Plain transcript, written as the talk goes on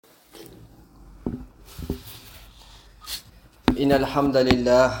إن الحمد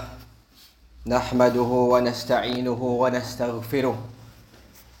لله نحمده ونستعينه ونستغفره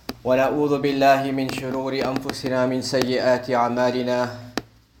ونعوذ بالله من شرور أنفسنا من سيئات أعمالنا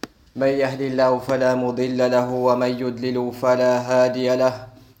من يهد الله فلا مضل له ومن يضلل فلا هادي له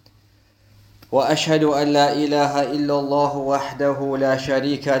وأشهد أن لا إله إلا الله وحده لا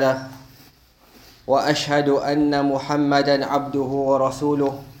شريك له وأشهد أن محمدا عبده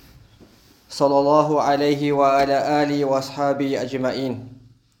ورسوله صلى الله عليه وعلى آله وأصحابه أجمعين.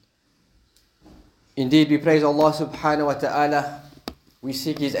 Indeed, we praise Allah subhanahu wa ta'ala. We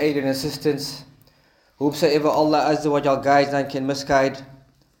seek His aid and assistance. Whosoever Allah Azza wa Jal guides, none can misguide.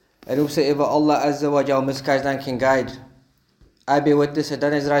 And whosoever Allah Azza wa Jal misguides, none can guide. I bear witness that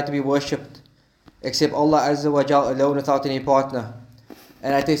none is right to be worshipped except Allah Azza wa Jal alone without any partner.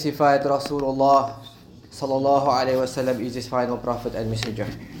 And I testify that Rasulullah sallallahu alayhi wa sallam is His final prophet and messenger.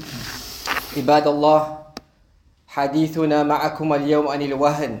 عباد الله، حديثنا معكم اليوم عن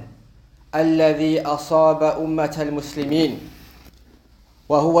الوهن الذي أصاب أمة المسلمين،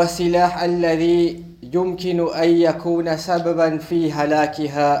 وهو السلاح الذي يمكن أن يكون سببا في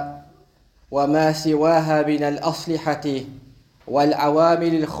هلاكها وما سواها من الأسلحة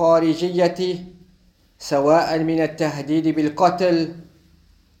والعوامل الخارجية، سواء من التهديد بالقتل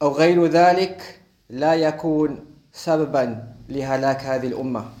أو غير ذلك، لا يكون سببا لهلاك هذه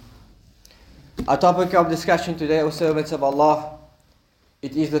الأمة. Our topic of discussion today, O servants of Allah,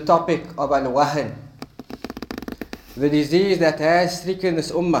 it is the topic of al-Wahn, the disease that has stricken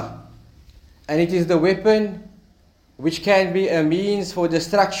this ummah, and it is the weapon which can be a means for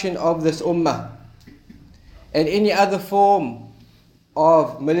destruction of this ummah and any other form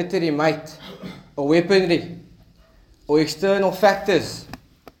of military might or weaponry or external factors,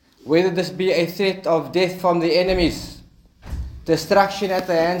 whether this be a threat of death from the enemies, destruction at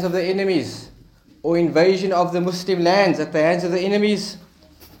the hands of the enemies, or invasion of the Muslim lands at the hands of the enemies,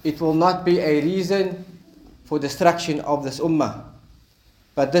 it will not be a reason for destruction of this ummah.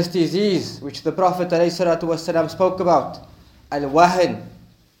 But this disease which the Prophet ﷺ spoke about, al-Wahn,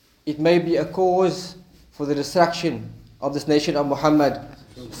 it may be a cause for the destruction of this nation of Muhammad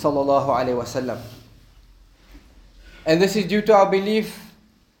sallallahu alaihi wasallam. And this is due to our belief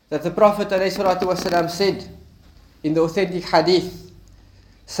that the Prophet ﷺ said in the authentic hadith,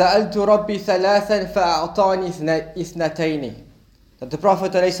 سألت ربي ثلاثا فأعطاني اثنتين. That the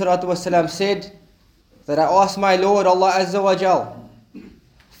Prophet ﷺ said that I asked my Lord Allah Azza wa Jal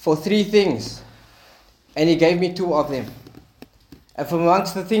for three things, and He gave me two of them. And from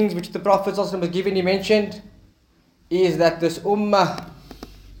amongst the things which the Prophet ﷺ was given, he mentioned, is that this ummah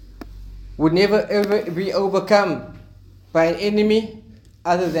would never ever be overcome by an enemy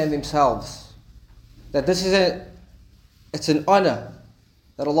other than themselves. That this is it's an honor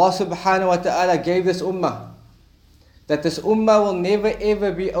that Allah subhanahu wa ta'ala gave this ummah, that this ummah will never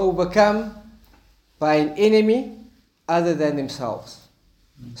ever be overcome by an enemy other than themselves.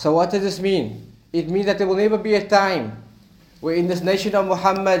 So what does this mean? It means that there will never be a time where in this nation of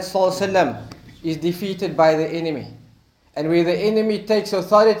Muhammad sallallahu alaihi wasallam is defeated by the enemy, and where the enemy takes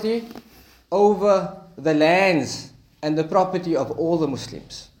authority over the lands and the property of all the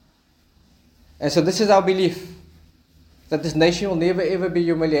Muslims. And so this is our belief, that this nation will never ever be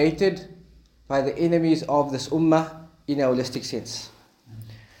humiliated by the enemies of this ummah in a holistic sense.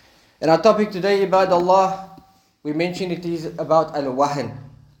 And our topic today, Ibad Allah, we mentioned it is about al-Wahn.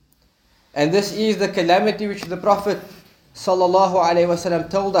 And this is the calamity which the Prophet sallallahu alaihi wasallam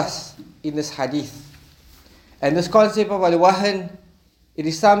told us in this hadith. And this concept of al-Wahn, it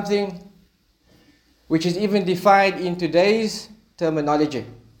is something which is even defined in today's terminology.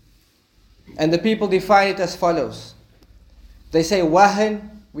 And the people define it as follows. They say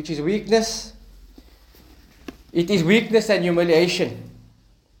Wahn, which is weakness. It is weakness and humiliation.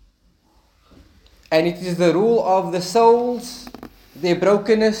 And it is the rule of the souls, their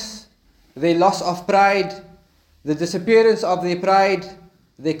brokenness, their loss of pride, the disappearance of their pride,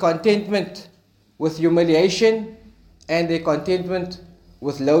 their contentment with humiliation, and their contentment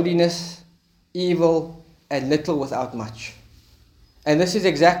with lowliness, evil, and little without much. And this is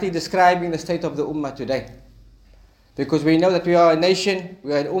exactly describing the state of the ummah today. Because we know that we are a nation,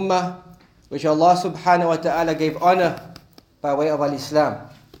 we are an ummah, which Allah subhanahu wa ta'ala gave honor by way of al-Islam.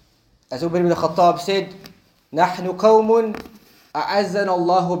 As Umar ibn Khattab said, نَحْنُ قَوْمٌ أَعَزَّنَ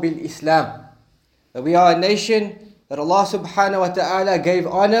اللَّهُ بِالْإِسْلَامِ. That we are a nation that Allah subhanahu wa ta'ala gave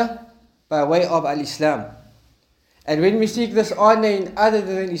honor by way of al-Islam. And when we seek this honor in other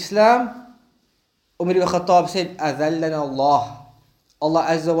than Islam, Umar ibn Khattab said, أَذَلَّنَا اللَّهُ. Allah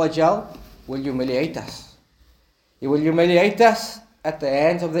Azza wa Jal will humiliate us. He will humiliate us at the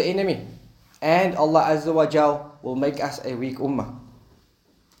hands of the enemy. and Allah Azza wa Jal will make us a weak ummah.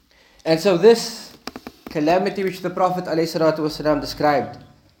 And so this calamity which the Prophet ﷺ described,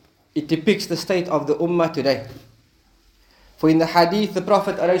 it depicts the state of the ummah today. For in the hadith, the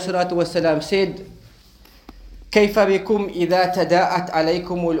Prophet ﷺ said, كيف بكم إذا تداءت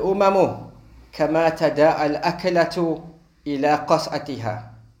عليكم الأمم كما تداء الأكلة إلى قصعتها.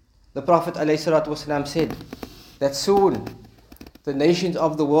 The Prophet ﷺ said that soon the nations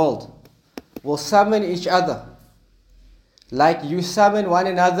of the world will summon each other like you summon one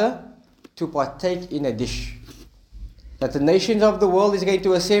another to partake in a dish. That the nations of the world is going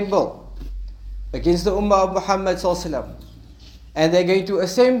to assemble against the Ummah of Muhammad ﷺ, and they're going to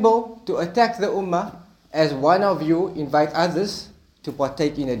assemble to attack the Ummah as one of you invite others to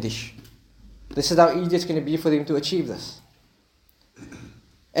partake in a dish. This is how easy it's going to be for them to achieve this.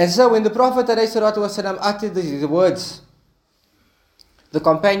 And so when the Prophet ﷺ uttered these words, the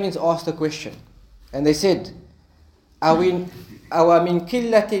companions asked a question, and they said, أَوَ مِنْ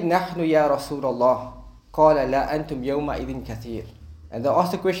كِلَّةٍ نَحْنُ يَا رَسُولَ اللَّهِ قَالَ لَا أَنْتُمْ يَوْمَئِذٍ كَثِيرٌ. And they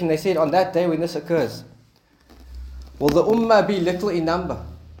asked the question, they said, on that day when this occurs, will the ummah be little in number?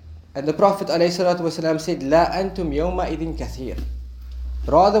 And the Prophet ﷺ said, لَا أَنْتُمْ يَوْمَئِذٍ كَثِيرٌ.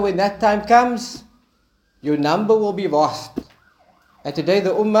 Rather, when that time comes, your number will be vast. And today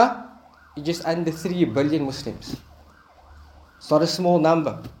the ummah is just under 3 billion Muslims. It's not a small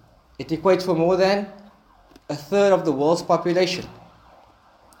number. It equates for more than a third of the world's population.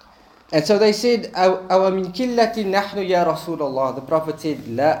 And so they said, أَوَ مِنْ كِلَّةٍ نَحْنُ يَا رَسُولَ اللَّهِ. The Prophet said,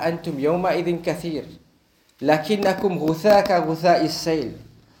 لَا أَنْتُمْ يَوْمَئِذٍ كَثِيرٌ لَكِنَّكُمْ غُثَاكَ غُثَاءِ السَّيْلِ.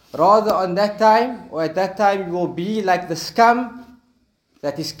 Rather on that time, or at that time, you will be like the scum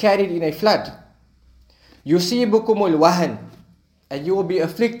that is carried in a flood. يُصِيبُكُمُ الْوَهْنِ. And you will be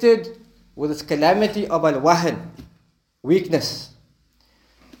afflicted with this calamity of al-Wahn, weakness.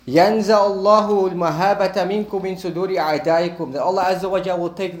 يَنْزَعُ اللَّهُ الْمَهَابَةَ مِنْكُمْ مِنْ صُدُورِ أَعْدَائِكُم. That Allah Azza wa Jalla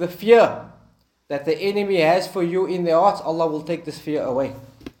will take the fear that the enemy has for you in their hearts. Allah will take this fear away.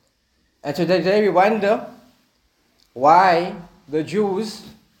 And so today we wonder why the Jews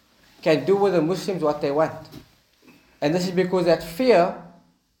can do with the Muslims what they want. And this is because that fear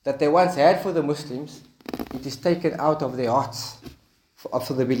that they once had for the Muslims, it is taken out of their hearts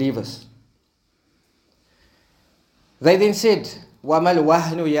for the believers. They then said, وَمَا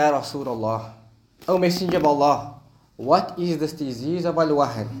الْوَهْنُ يَا رَسُولَ اللَّهِ. O Messenger of Allah, what is this disease of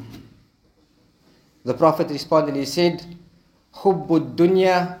al-Wahn? The Prophet responded, he said, حُبُّ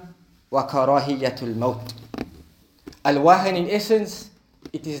الدُّنْيَا وَكَرَاهِيَّةُ الْمَوْتِ. Al-Wahn in essence,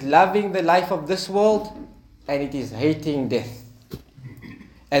 it is loving the life of this world and it is hating death.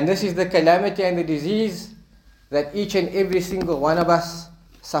 And this is the calamity and the disease that each and every single one of us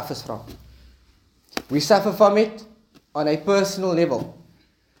suffers from. We suffer from it on a personal level.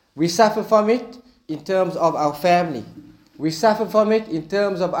 We suffer from it in terms of our family. We suffer from it in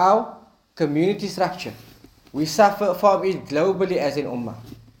terms of our community structure. We suffer from it globally as an ummah.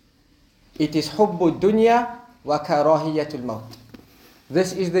 It is hubbu dunya wa karahiyatul maut.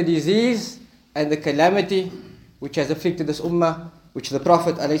 This is the disease and the calamity which has afflicted this ummah, which the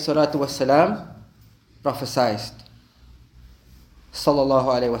Prophet ﷺ prophesied. Sallallahu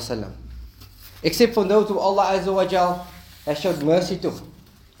alayhi wasallam. Except for those who Allah Azza wa Jal has showed mercy to.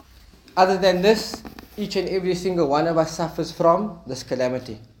 Other than this, each and every single one of us suffers from this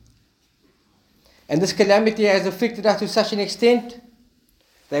calamity. And this calamity has afflicted us to such an extent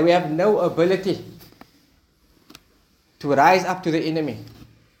that we have no ability to rise up to the enemy.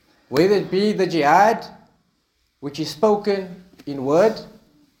 Whether it be the jihad which is spoken in word,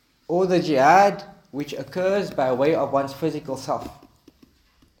 or the jihad which occurs by way of one's physical self.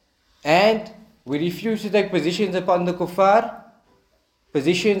 And we refuse to take positions upon the kuffar,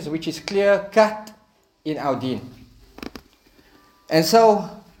 positions which is clear cut in our deen. And so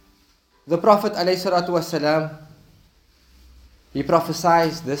the Prophet ﷺ, he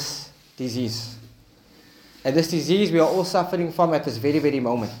prophesied this disease. And this disease we are all suffering from at this very, very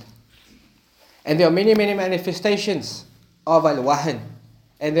moment. And there are many, many manifestations of al-Wahn.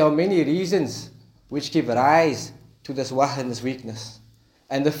 And there are many reasons which give rise to this wahn, this weakness.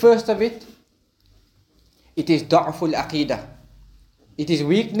 And the first of it, it is da'ful aqidah. It is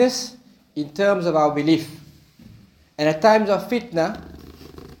weakness in terms of our belief. And at times of fitna,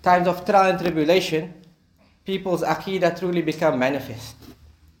 times of trial and tribulation, people's aqidah truly become manifest.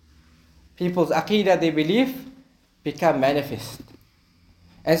 People's aqidah, they believe, become manifest.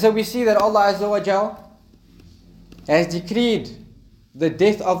 And so we see that Allah Azza wa Jal has decreed the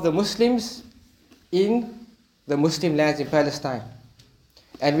death of the Muslims in the Muslim lands in Palestine.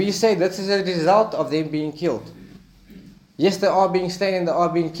 And we say this is a result of them being killed. Yes, they are being slain and they are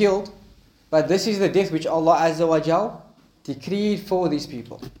being killed, But this is the death which Allah Azza wa Jal decreed for these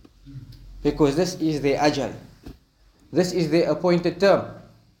people. Because this is their ajal. This is their appointed term.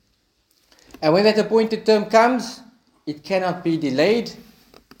 And when that appointed term comes, it cannot be delayed,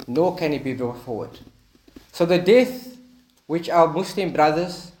 nor can it be brought forward. So the death which our Muslim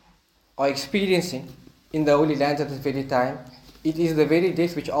brothers are experiencing in the Holy Lands at this very time, it is the very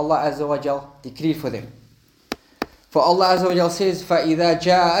death which Allah Azza wa Jal decreed for them. For Allah Azza wa Jal says, فَإِذَا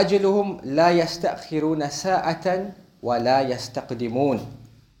جَاءَ أَجَلُهُمْ لَا يَسْتَأْخِرُونَ سَاعَةً وَلَا يَسْتَقْدِمُونَ.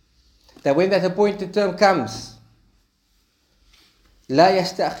 That when that appointed term comes, لَا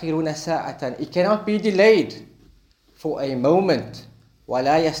يَسْتَأْخِرُونَ سَاعَةً, it cannot be delayed for a moment.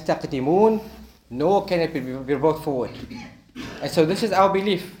 وَلَا يَسْتَقْدِمُونَ, nor can it be brought forward. And so this is our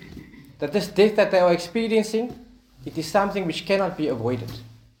belief, that this death that they are experiencing, it is something which cannot be avoided.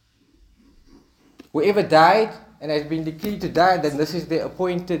 Whoever died and has been decreed to die, then this is their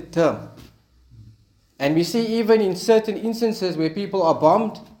appointed term. And we see even in certain instances where people are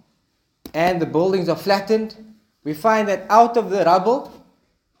bombed and the buildings are flattened, we find that out of the rubble,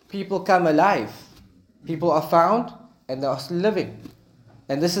 people come alive. People are found and they are still living.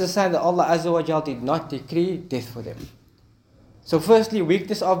 And this is a sign that Allah Azza wa Jal did not decree death for them. So firstly,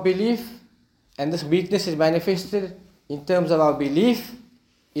 weakness of belief, and this weakness is manifested in terms of our belief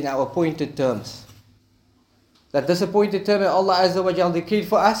in our appointed terms. That this appointed term that Allah Azza wa Jal decreed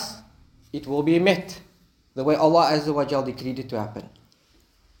for us, it will be met the way Allah Azza wa Jal decreed it to happen.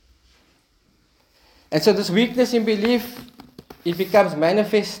 And so this weakness in belief, it becomes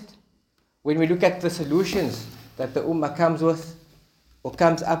manifest when we look at the solutions that the Ummah comes with or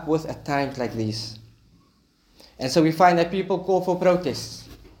comes up with at times like these. And so we find that people call for protests.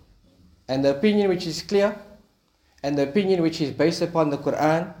 And the opinion which is clear, and the opinion which is based upon the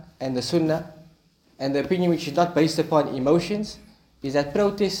Quran and the Sunnah, and the opinion which is not based upon emotions, is that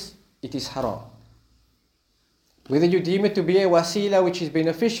protest, it is haram. Whether you deem it to be a wasila which is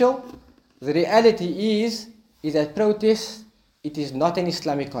beneficial, the reality is that protest, it is not an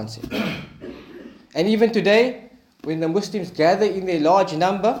Islamic concept. And even today, when the Muslims gather in their large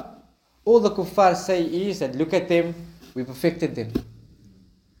number, all the kuffar say is that look at them, we perfected them.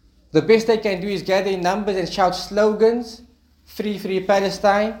 The best they can do is gather in numbers and shout slogans, free, free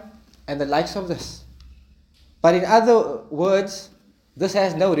Palestine, and the likes of this. But in other words, this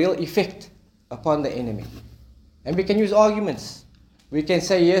has no real effect upon the enemy. And we can use arguments. We can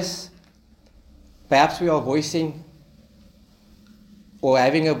say, yes, perhaps we are voicing or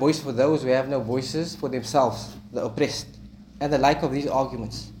having a voice for those who have no voices for themselves, the oppressed, and the like of these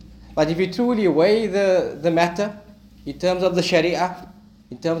arguments. But if you truly weigh the matter in terms of the Sharia,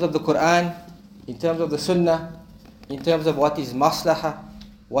 in terms of the Quran, in terms of the Sunnah, in terms of what is maslahah,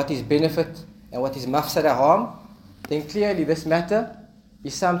 what is benefit, and what is mafsada, harm, then clearly this matter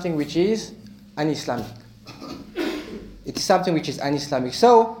is something which is un-Islamic. It is something which is un-Islamic.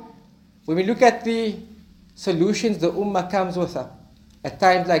 So, when we look at the solutions the Ummah comes with at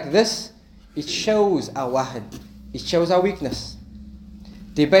times like this, it shows our wahn, it shows our weakness.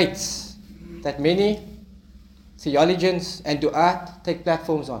 Debates that many theologians and du'at take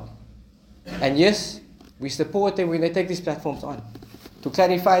platforms on. And yes, we support them when they take these platforms on to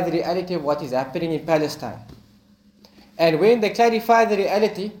clarify the reality of what is happening in Palestine. And when they clarify the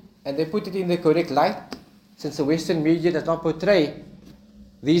reality and they put it in the correct light, since the Western media does not portray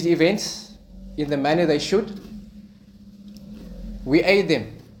these events in the manner they should, we aid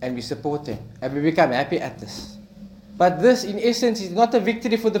them and we support them and we become happy at this. But this, in essence, is not a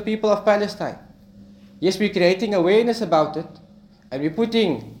victory for the people of Palestine. Yes, we're creating awareness about it, and we're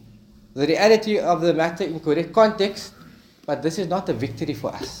putting the reality of the matter in correct context, but this is not a victory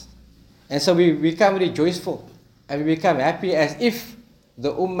for us. And so we become rejoiceful, and we become happy as if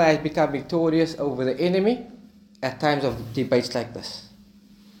the Ummah has become victorious over the enemy at times of debates like this.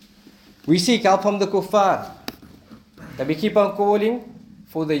 We seek help from the kuffar, that we keep on calling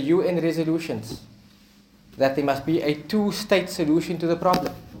for the UN resolutions, that there must be a two-state solution to the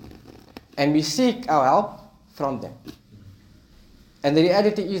problem. And we seek our help from them. And the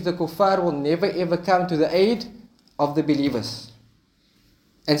reality is the kuffar will never ever come to the aid of the believers.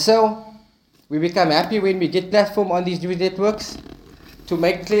 And so, we become happy when we get platform on these news networks to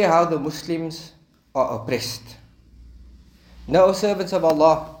make clear how the Muslims are oppressed. Know, servants of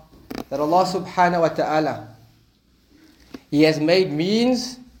Allah, that Allah subhanahu wa ta'ala, He has made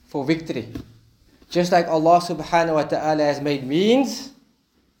means for victory. Just like Allah subhanahu wa ta'ala has made means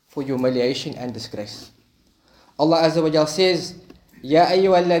for humiliation and disgrace. Allah Azza wa Jal says, Ya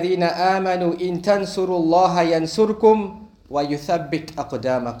ayyuhalladhina amanu in tansurullaha yansurkum wa yuthabbit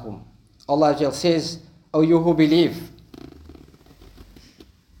aqdamakum. Allah Azza wa Jal says, O you who believe,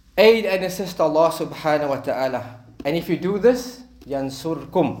 aid and assist Allah subhanahu wa ta'ala. And if you do this,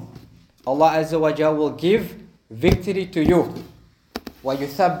 yansurkum, Allah Azza wa Jal will give victory to you.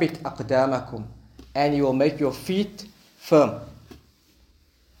 وَيُثَبِّتْ أَقْدَامَكُمْ, and He will make your feet firm.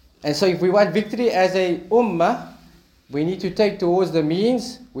 And so if we want victory as a ummah, we need to take towards the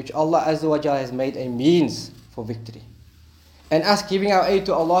means which Allah Azza wa Jal has made a means for victory. And us giving our aid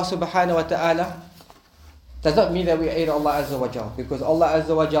to Allah subhanahu wa ta'ala does not mean that we aid Allah Azza wa Jal, because Allah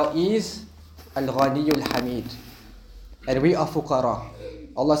Azza wa Jal is al-Ghaniyul Hamid, and we are fuqara.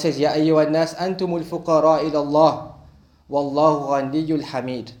 Allah says, Ya ayyuhan nas antumul fuqara ila Allah, wallahu ghaniyul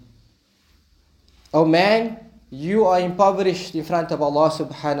hamid. Oh man, you are impoverished in front of Allah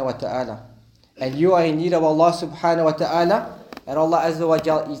subhanahu wa ta'ala, and you are in need of Allah subhanahu wa ta'ala, and Allah Azza wa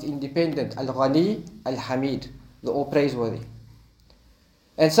Jal is independent, al-Ghani, al-Hamid, the all praiseworthy.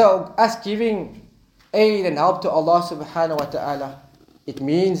 And so us giving aid and help to Allah subhanahu wa ta'ala, it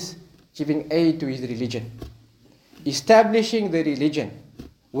means giving aid to His religion, establishing the religion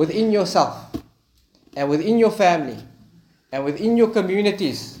within yourself and within your family and within your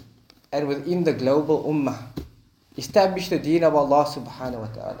communities and within the global ummah. Establish the deen of Allah subhanahu wa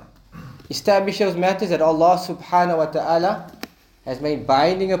ta'ala. Establish those matters that Allah subhanahu wa ta'ala has made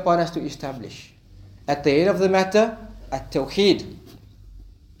binding upon us to establish. At the end of the matter, at-tawheed,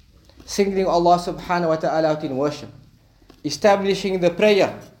 singling Allah subhanahu wa ta'ala out in worship, establishing the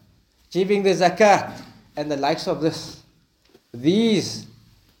prayer, giving the zakat, and the likes of this. These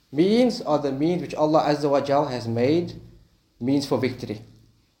means are the means which Allah Azza wa Jal has made means for victory.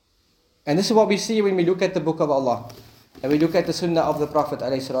 And this is what we see when we look at the book of Allah and we look at the sunnah of the Prophet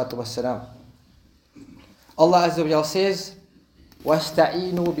alayhi salatu wassalam. Allah Azza wa Jal says,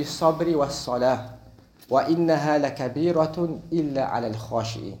 وَاسْتَعِينُوا بِالصَّبْرِ وَالصَّلَاةِ وَإِنَّهَا لَكَبِيرَةٌ إِلَّا عَلَى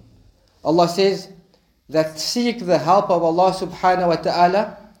الْخَاشِئِينَ. Allah says that seek the help of Allah subhanahu wa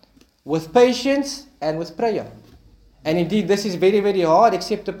ta'ala with patience and with prayer. And indeed this is very, very hard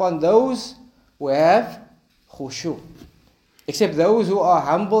except upon those who have khushu, except those who are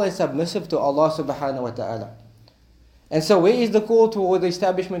humble and submissive to Allah subhanahu wa ta'ala. And so where is the call toward the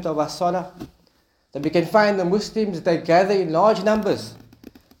establishment of as-salah? That we can find the Muslims that gather in large numbers,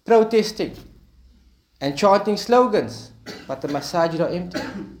 protesting and chanting slogans, but the masajid are empty.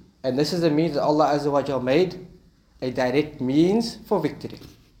 And this is the means that Allah Azza wa Jal made a direct means for victory.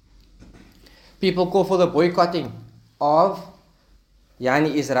 People call for the boycotting of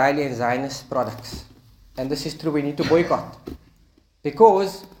Israeli and Zionist products. And this is true, we need to boycott.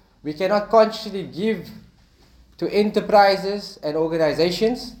 Because we cannot consciously give to enterprises and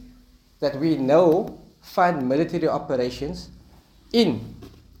organizations that we know fund military operations in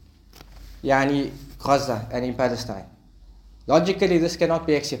Gaza and in Palestine. Logically, this cannot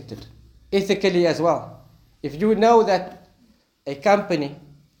be accepted. Ethically as well. If you know that a company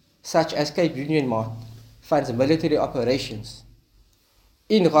such as Cape Union Mart funds military operations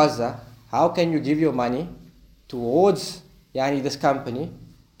in Gaza, how can you give your money towards this company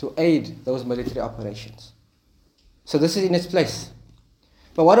to aid those military operations? So this is in its place.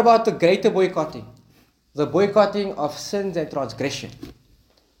 But what about the greater boycotting? The boycotting of sins and transgression.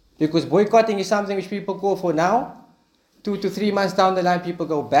 Because boycotting is something which people call for now. 2 to 3 months down the line, people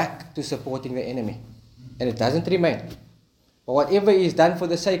go back to supporting the enemy. And it doesn't remain. But whatever is done for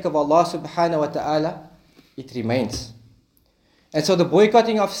the sake of Allah subhanahu wa ta'ala, it remains. And so the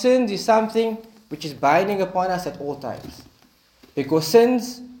boycotting of sins is something which is binding upon us at all times. Because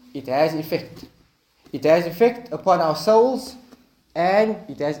sins, it has effect. It has effect upon our souls, and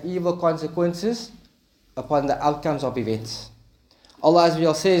it has evil consequences upon the outcomes of events. Allah Azza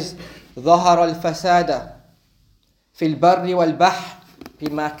wa Jalla says, ظَهَرَ الْفَسَادَ فِي الْبَرِّ وَالْبَحْرِ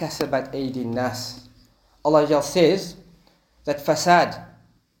بِمَا كَسَبَتْ أَيْدِي النَّاسِ. Allah Azza wa Jalla says that fasad,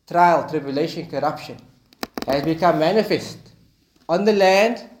 trial, tribulation, corruption has become manifest on the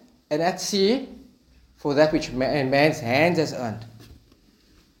land and at sea for that which man's hands has earned.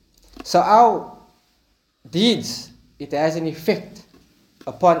 So our deeds, it has an effect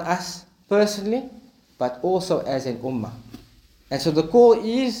upon us personally, but also as an ummah. And so the call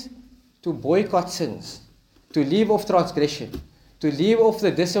is to boycott sins, to leave off transgression, to leave off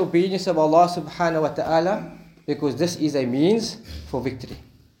the disobedience of Allah subhanahu wa ta'ala, because this is a means for victory.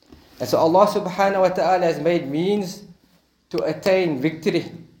 And so Allah subhanahu wa ta'ala has made means to attain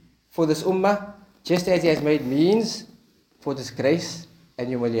victory for this ummah, just as He has made means for disgrace and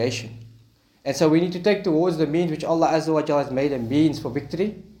humiliation. And so we need to take towards the means which Allah Azza wa Jalla has made a means for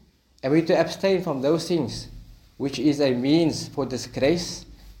victory, and we need to abstain from those things which is a means for disgrace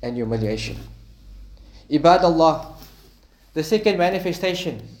and humiliation. Ibad Allah, the second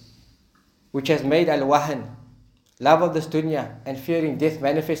manifestation which has made al-Wahn, love of this dunya and fearing death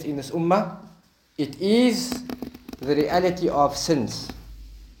manifest in this ummah, it is the reality of sins.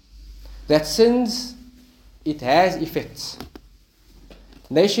 That sins, it has effects.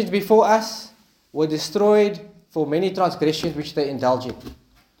 Nations before us were destroyed for many transgressions which they indulge in.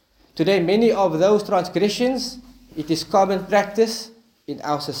 Today, many of those transgressions, it is common practice in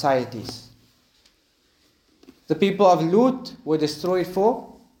our societies. The people of Lut were destroyed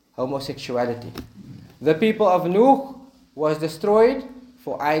for homosexuality. The people of Nuh was destroyed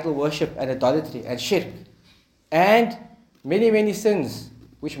for idol worship and idolatry and shirk. And many, many sins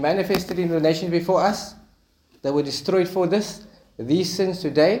which manifested in the nations before us, that were destroyed for this. These sins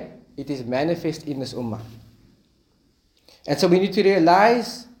today, it is manifest in this ummah. And so we need to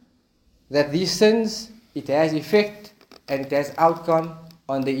realize that these sins, it has effect and it has outcome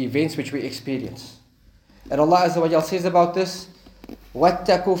on the events which we experience. And Allah Azza wa Jal says about this,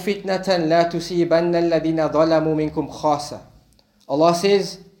 وَاتَّقُوا فِتْنَةً لَا تُصِيبَنَّ الَّذِينَ ظَلَمُوا مِنْكُمْ خَاصَّةً. Allah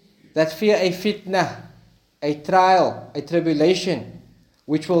says that fear a fitnah, a trial, a tribulation,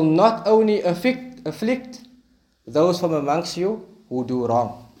 which will not only afflict those from amongst you who do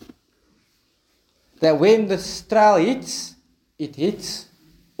wrong. That when this trial hits, it hits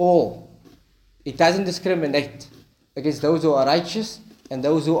all. It doesn't discriminate against those who are righteous and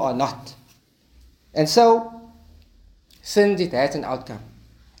those who are not. And so, sins, it has an outcome.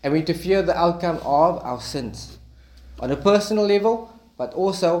 And we need to fear the outcome of our sins. On a personal level, but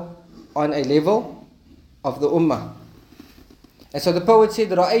also on a level of the ummah. And so the poet said,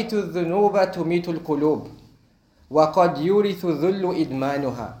 رَأَيْتُ الذُّنُوبَ تُمِيتُ الْقُلُوبِ وَقَدْ يُورِثُ الذُّلُّ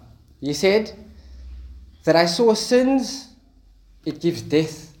إِدْمَانُهَا. He said that I saw sins, it gives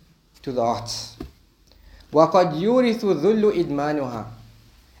death to the hearts. وَقَدْ يُورِثُ الذُّلُّ إِدْمَانُهَا.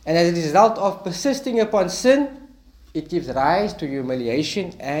 And as a result of persisting upon sin, it gives rise to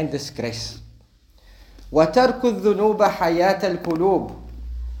humiliation and disgrace. وَتَرْكُ الذُّنُوبَ حَيَاةَ الْقُلُوبِ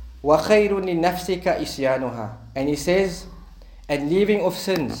وَخَيْرٌ لِنَفْسِكَ إِسْيَانُهَا. And he says, and leaving of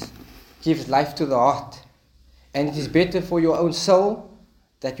sins gives life to the heart. And it is better for your own soul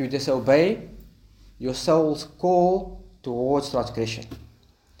that you disobey your soul's call towards transgression.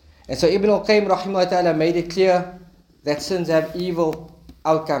 And so Ibn al-Qayyim rahimahullah ta'ala made it clear that sins have evil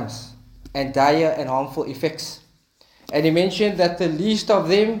outcomes and dire and harmful effects. And he mentioned that the least of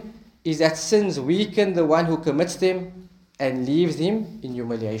them is that sins weaken the one who commits them and leaves him in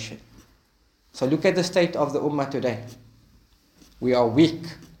humiliation. So look at the state of the ummah today. We are weak,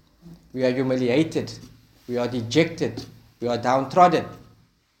 we are humiliated, we are dejected, we are downtrodden.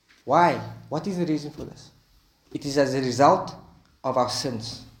 Why? What is the reason for this? It is as a result of our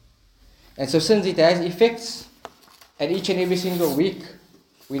sins. And so sins, it has effects, and each and every single week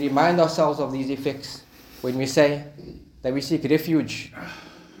we remind ourselves of these effects when we say that we seek refuge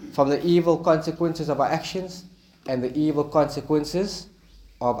from the evil consequences of our actions and the evil consequences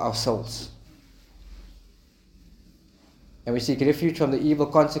of our souls. And we seek refuge from the evil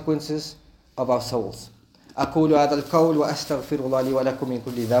consequences of our souls. أقول هذا القول وأستغفر الله لي ولكم من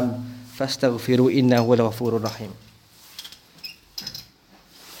كل ذنب فاستغفروا إنه هو الغفور الرحيم.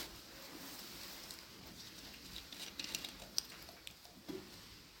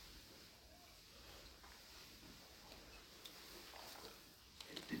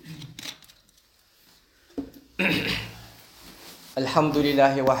 الحمد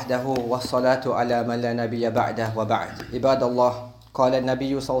لله وحده والصلاة على من لا نبي بعده وبعد. عباد الله، قال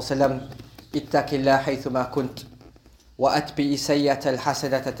النبي صلى الله عليه وسلم اتق الله حيثما كنت وأتبع السيئة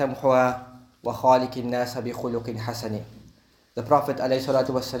الحسنة تمحها وخالق الناس بخلق حسن. The Prophet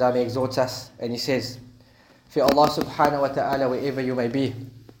ﷺ exhorts us and he says, fear Allah subhanahu wa ta'ala wherever you may be,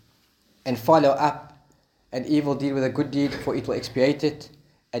 and follow up an evil deed with a good deed, for it will expiate it,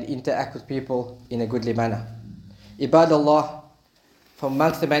 and interact with people in a goodly manner. Ibad Allah, from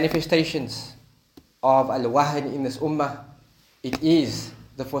amongst the manifestations of al-Wahn in this ummah, it is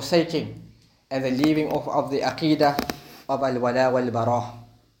the forsaking and the leaving off of the aqidah of al-wala wal-bara.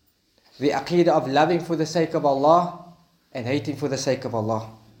 The aqidah of loving for the sake of Allah and hating for the sake of Allah.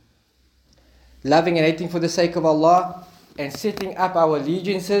 Loving and hating for the sake of Allah and setting up our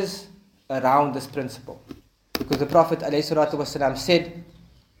allegiances around this principle. Because the Prophet ﷺ said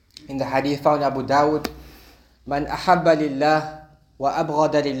in the hadith found Abu Dawud, Man ahabba lillah wa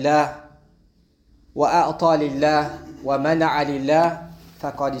abghada lillah wa a'ta lillah wa mana'a lillah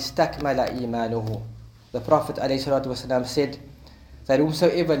faqad istakmala imanuhu. The Prophet ﷺ said that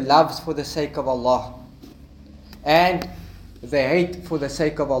whomsoever loves for the sake of Allah and they hate for the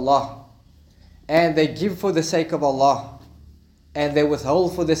sake of Allah and they give for the sake of Allah and they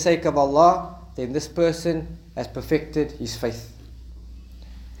withhold for the sake of Allah, then this person has perfected his faith.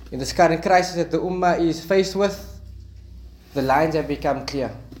 In this current crisis that the ummah is faced with, the lines have become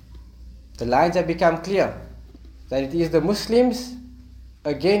clear. The lines have become clear that it is the Muslims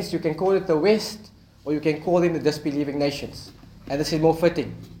against, you can call it the West, or you can call them the disbelieving nations. And this is more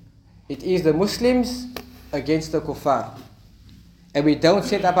fitting. It is the Muslims against the kuffar. And we don't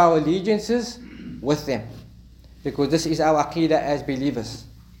set up our allegiances with them, because this is our aqidah as believers.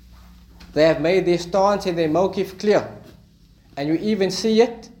 They have made their stance and their mawqif clear. And you even see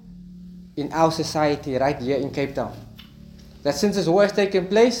it in our society right here in Cape Town. That since this war has taken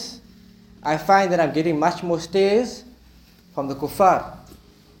place, I find that I'm getting much more stares from the kuffar.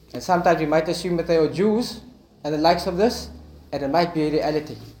 And sometimes we might assume that they are Jews and the likes of this, and it might be a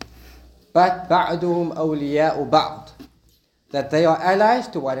reality. But بَعْدُهُمْ أَوْلِيَاءُ بَعْض, that they are allies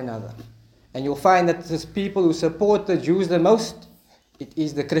to one another. And you'll find that these people who support the Jews the most, it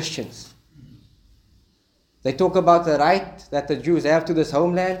is the Christians. They talk about the right that the Jews have to this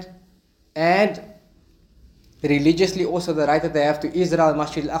homeland, and religiously also the right that they have to Israel,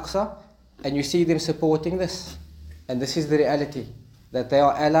 Masjid al-Aqsa, and you see them supporting this. And this is the reality, that they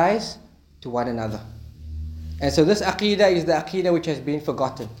are allies to one another. And so this aqidah is the aqidah which has been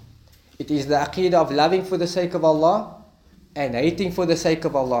forgotten. It is the aqidah of loving for the sake of Allah and hating for the sake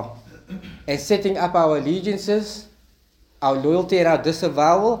of Allah, and setting up our allegiances, our loyalty and our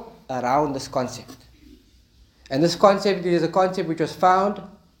disavowal around this concept. And this concept is a concept which was found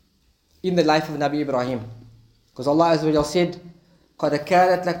in the life of Nabi Ibrahim. Because Allah Azza wa Jal said, قَدْ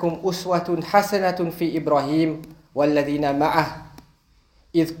كَانَتْ لَكُمْ أُسْوَةٌ حَسَنَةٌ فِي إِبْرَاهِيمَ وَالَّذِينَ مَعَهُ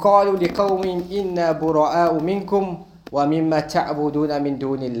إِذْ قَالُوا لِقَوْمٍ إِنَّا بُرَآءُ مِنْكُمْ وَمِمَّا تَعْبُدُونَ مِنْ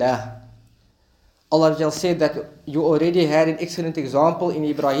دُونِ اللَّهِ. Allah Azza wa Jal said that you already had an excellent example in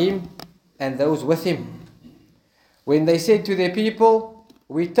Ibrahim and those with him, when they said to their people,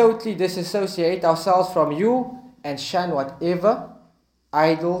 we totally disassociate ourselves from you and shun whatever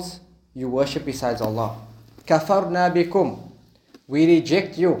idols you worship besides Allah. كَفَرْنَا بِكُمْ, we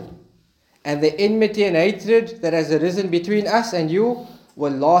reject you, and the enmity and hatred that has arisen between us and you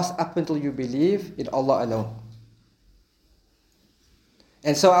will last up until you believe in Allah alone.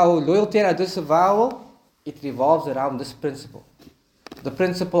 And so our loyalty and our disavowal, it revolves around this principle. The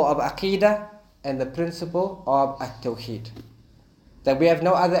principle of aqidah and the principle of at-tawheed. That we have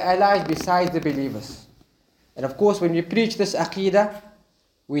no other allies besides the believers. And of course, when we preach this aqidah,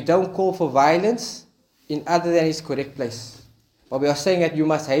 we don't call for violence in other than its correct place. But we are saying that you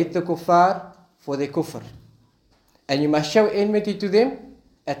must hate the kuffar for their kufr. And you must show enmity to them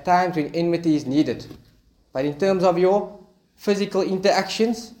at times when enmity is needed. But in terms of your physical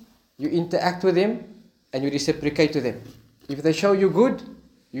interactions, you interact with them and you reciprocate to them. If they show you good,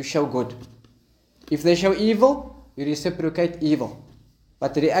 you show good. If they show evil, you reciprocate evil.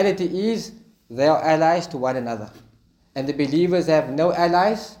 But the reality is, they are allies to one another. And the believers have no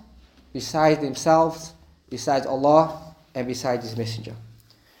allies besides themselves, besides Allah, and besides His Messenger.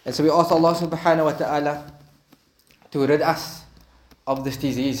 And so we ask Allah subhanahu wa ta'ala to rid us of this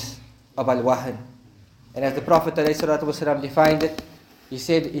disease of al-Wahn. And as the Prophet ﷺ defined it, he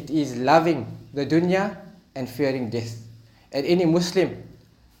said it is loving the dunya and fearing death. And any Muslim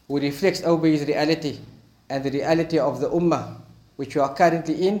who reflects over his reality and the reality of the ummah which we are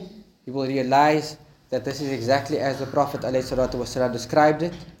currently in, he will realize that this is exactly as the Prophet ﷺ described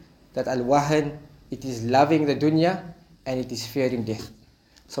it, that al-Wahn, it is loving the dunya and it is fearing death.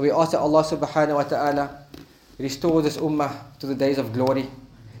 So we ask that Allah subhanahu wa ta'ala restore this ummah to the days of glory,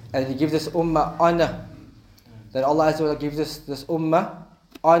 and He gives this ummah honor, that Allah Azza wa Jalla gives us this ummah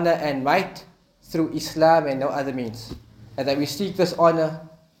honor and might through Islam and no other means, and that we seek this honor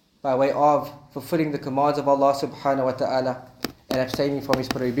by way of fulfilling the commands of Allah subhanahu wa ta'ala and abstaining from His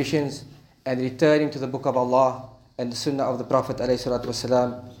prohibitions and returning to the book of Allah and the sunnah of the Prophet alayhi salatu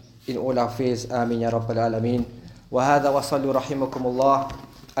wasalam in all our affairs. Ameen ya Rabbal Alameen. وهذا وصلوا رحمكم الله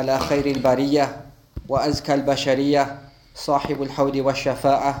على خير البرية وأزكى البشرية صاحب الحوض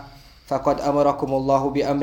والشفاعة فقد أمركم الله بأمر